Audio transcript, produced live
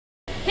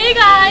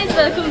guys,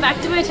 welcome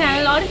back to my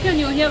channel, or if you're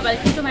new here,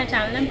 welcome to my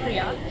channel. I'm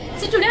Priya.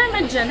 So today I'm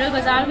at General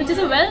Bazar, which is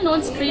a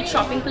well-known street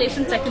shopping place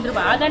in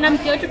Secunderabad, and I'm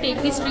here to take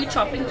the street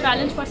shopping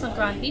challenge for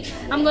Sankranti.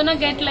 I'm gonna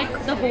get like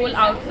the whole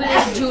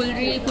outfit,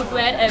 jewelry,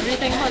 footwear,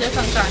 everything for the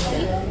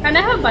Sankranti. And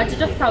I have a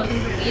budget of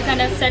 1000 rupees,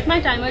 and I've set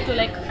my timer to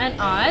like an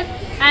hour.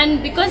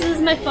 And because this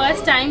is my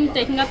first time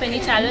taking up any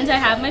challenge, I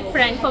have my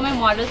friend for my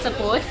moral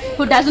support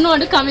who doesn't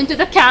want to come into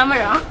the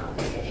camera.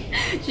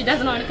 She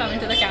doesn't want to come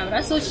into the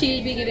camera, so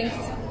she'll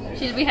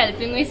be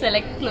helping me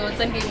select clothes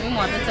and give me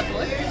moral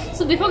support.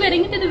 So before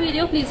getting into the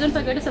video, please don't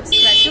forget to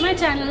subscribe to my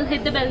channel,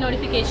 hit the bell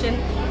notification,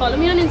 follow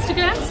me on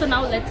Instagram. So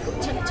now let's go.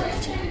 Chalo.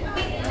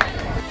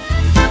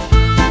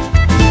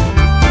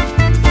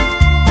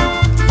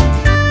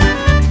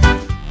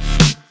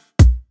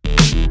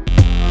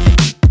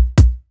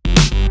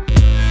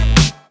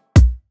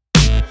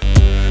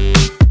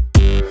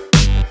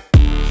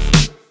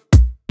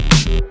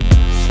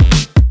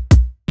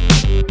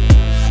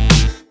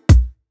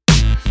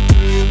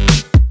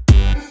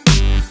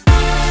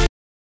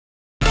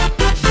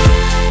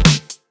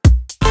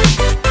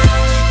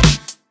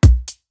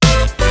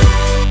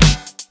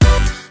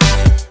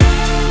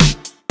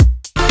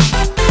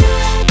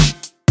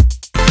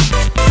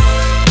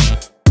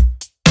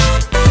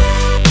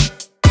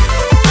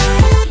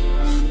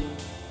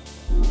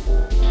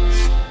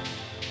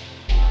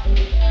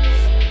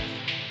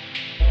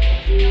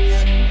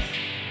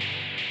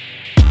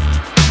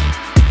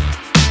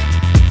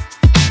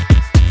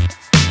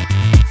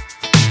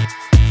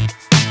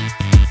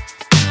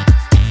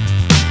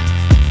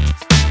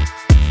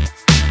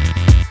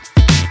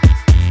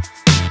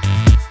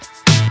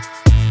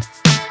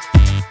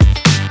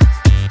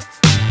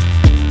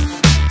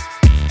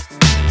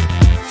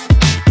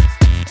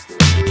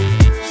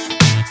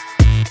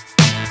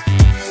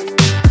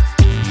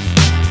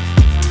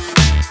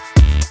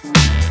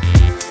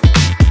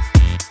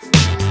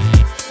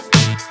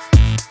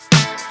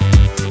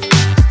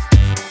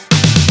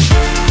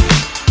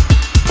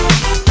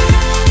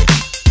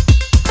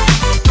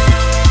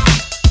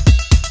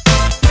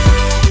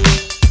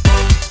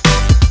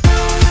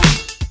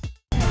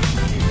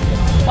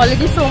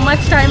 Already so much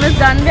time is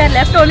done. We are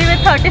left only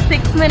with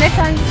 36 minutes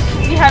and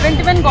we haven't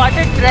even got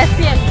a dress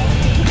yet.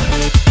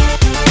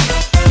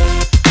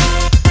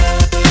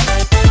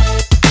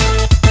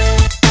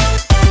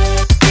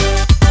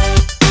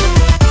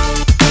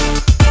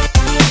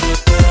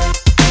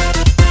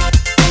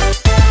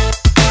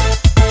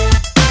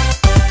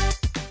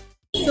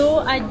 So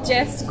I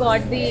just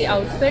got the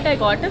outfit. I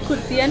got a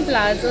kurti and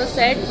palazzo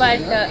set,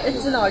 but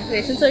it's an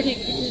alteration, so it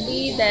will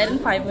be there in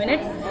 5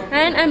 minutes.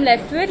 And I'm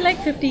left with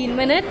like 15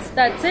 minutes.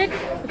 That's it.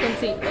 You can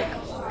see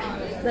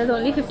like there's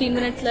only 15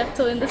 minutes left.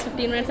 So in this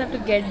 15 minutes I have to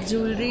get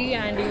jewelry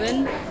and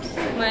even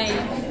my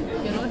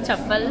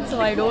chappal. So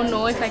I don't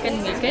know if I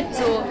can make it.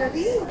 So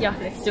yeah,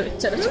 let's do it.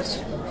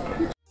 Chalo.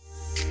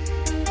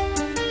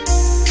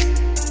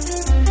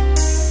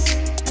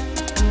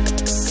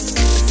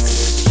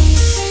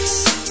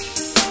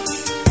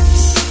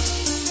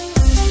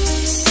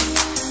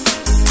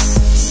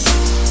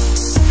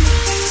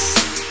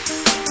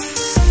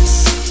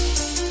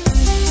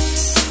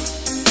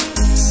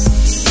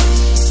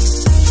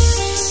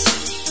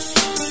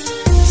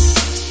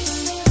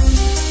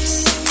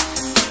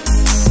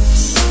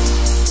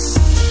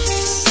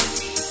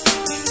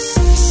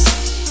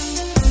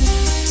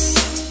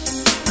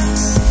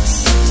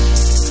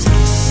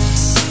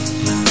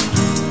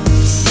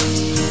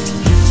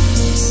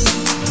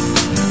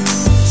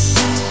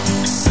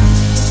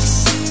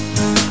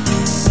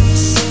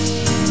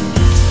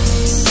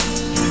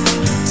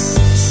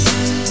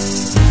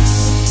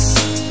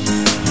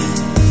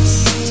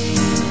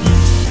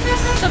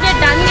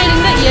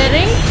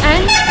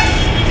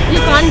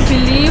 Can't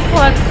believe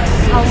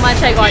how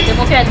much I got them.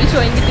 Okay, I'll be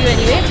showing it to you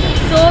anyway.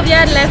 So we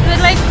are left with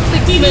like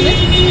 6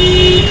 minutes,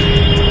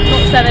 no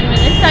 7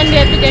 minutes, and we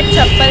have to get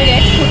chappal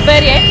yet,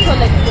 footwear yet. So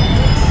let's go.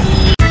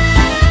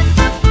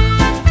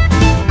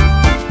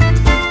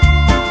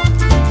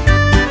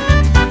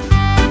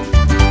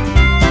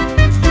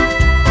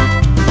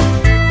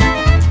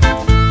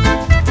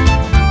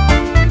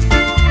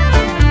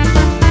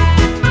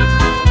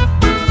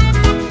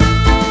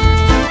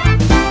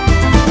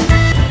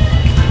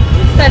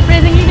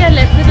 Surprisingly, we are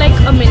left with like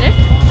a minute.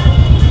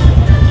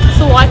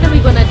 So what are we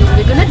gonna do?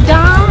 We're gonna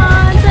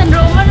dance and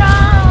roam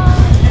around.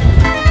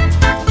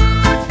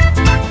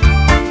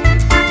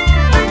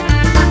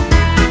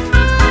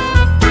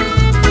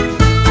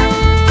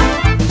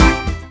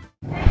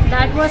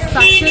 That was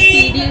such a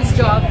tedious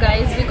job,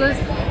 guys, because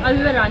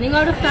we were running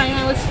out of time.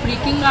 I was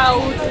freaking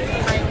out.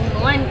 I don't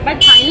know,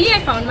 but finally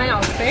I found my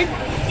outfit.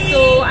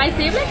 So I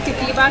saved like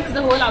 50 bucks.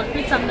 The whole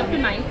outfit summed up to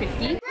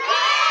 950.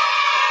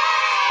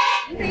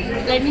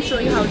 Let me show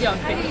you how the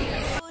outfit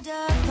is.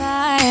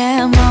 I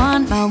am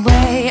on my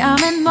way,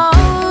 I'm in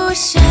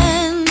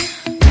motion.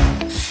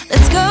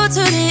 Let's go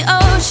to the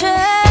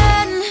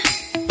ocean.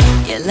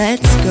 Yeah,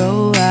 let's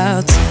go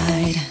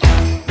outside.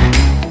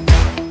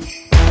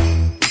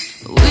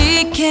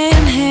 We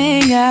can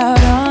hang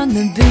out on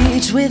the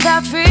beach with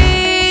without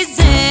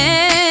freezing.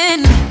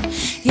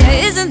 Yeah,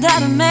 isn't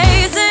that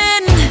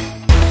amazing?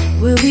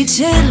 We'll be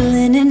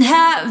chilling and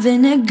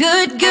having a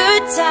good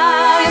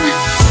time.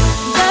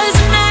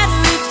 Doesn't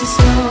matter if the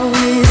snow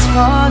is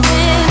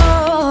falling,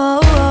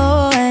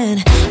 and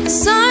the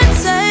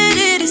sunset,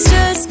 it is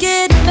just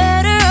getting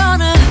better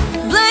on a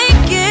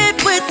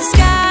blanket with the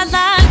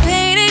skyline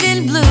painted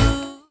in blue.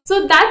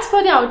 So that's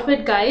for the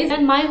outfit, guys,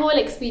 and my whole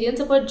experience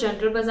about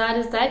General Bazar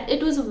is that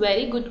it was a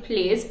very good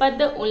place, but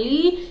the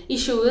only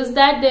issue is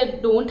that they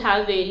don't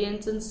have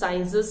variants in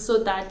sizes,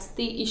 so that's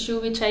the issue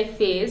which I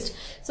faced.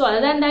 So other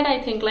than that, I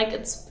think like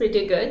it's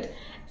pretty good.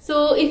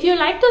 So if you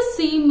like to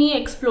see me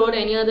explore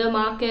any other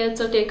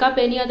markets or take up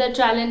any other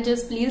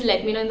challenges, please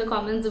let me know in the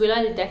comments below.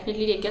 I'll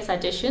definitely take your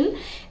suggestion.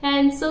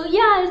 And so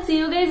yeah, I'll see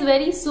you guys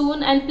very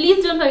soon, and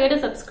please don't forget to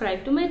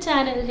subscribe to my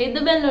channel, hit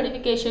the bell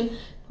notification,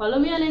 follow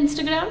me on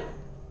Instagram.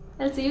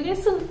 I'll see you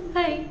guys soon.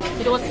 Bye.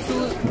 It was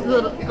soup.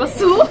 It was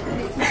soup.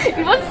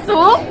 It was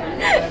soup.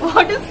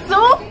 What is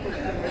soup?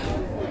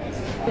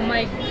 Oh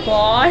my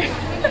god.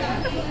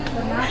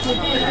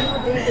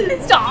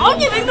 Stop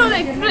giving those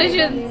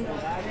expressions.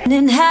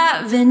 And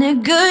having a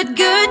good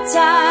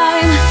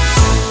time.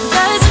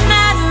 Doesn't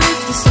matter if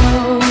the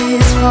snow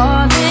is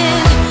falling.